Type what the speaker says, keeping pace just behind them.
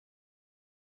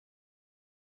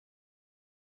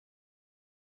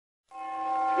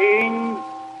Kings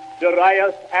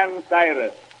Darius and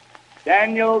Cyrus.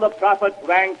 Daniel the prophet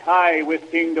ranked high with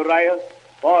King Darius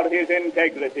for his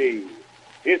integrity.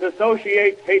 His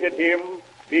associates hated him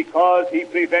because he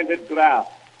prevented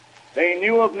graft. They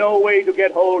knew of no way to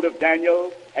get hold of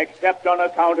Daniel except on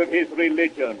account of his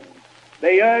religion.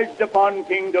 They urged upon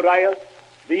King Darius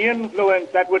the influence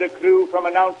that would accrue from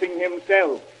announcing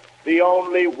himself the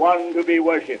only one to be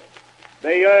worshipped.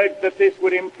 They urged that this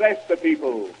would impress the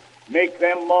people, make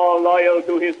them more loyal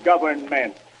to his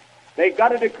government. They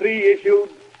got a decree issued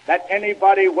that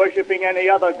anybody worshiping any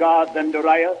other god than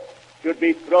Darius should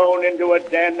be thrown into a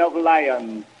den of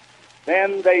lions.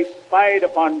 Then they spied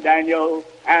upon Daniel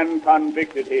and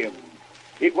convicted him.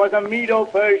 It was a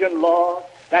Medo-Persian law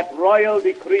that royal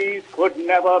decrees could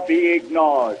never be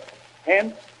ignored.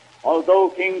 Hence, although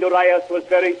King Darius was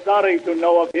very sorry to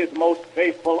know of his most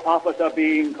faithful officer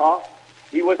being caught,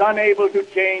 he was unable to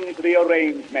change the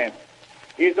arrangement.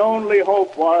 His only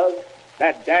hope was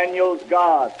that Daniel's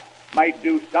God might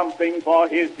do something for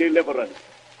his deliverance.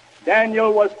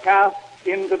 Daniel was cast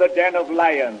into the den of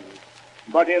lions,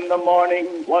 but in the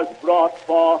morning was brought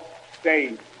forth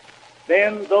safe.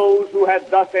 Then those who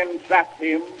had thus entrapped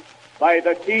him, by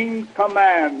the king's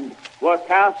command, were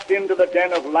cast into the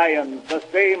den of lions, the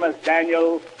same as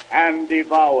Daniel, and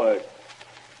devoured.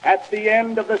 At the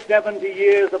end of the 70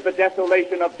 years of the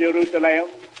desolation of Jerusalem,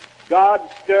 God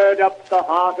stirred up the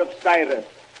heart of Cyrus,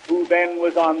 who then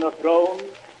was on the throne,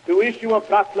 to issue a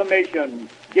proclamation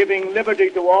giving liberty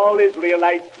to all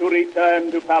Israelites to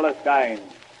return to Palestine.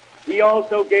 He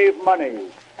also gave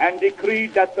money and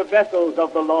decreed that the vessels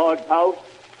of the Lord's house,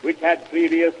 which had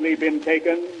previously been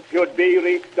taken, should be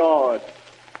restored.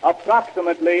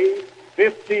 Approximately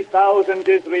 50,000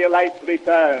 Israelites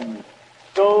returned,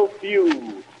 so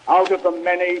few out of the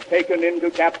many taken into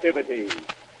captivity.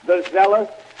 The zealous,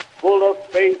 full of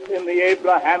faith in the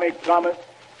Abrahamic promise,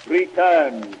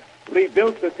 returned,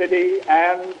 rebuilt the city,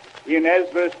 and, in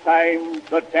Ezra's time,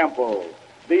 the temple.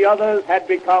 The others had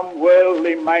become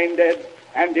worldly minded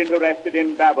and interested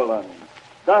in Babylon.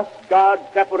 Thus God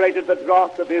separated the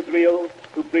dross of Israel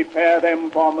to prepare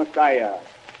them for Messiah.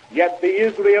 Yet the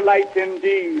Israelites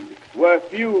indeed were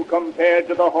few compared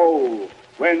to the whole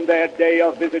when their day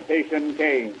of visitation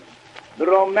came. The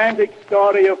romantic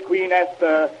story of Queen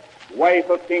Esther,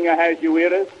 wife of King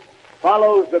Ahasuerus,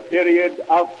 follows the period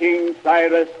of King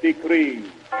Cyrus' decree.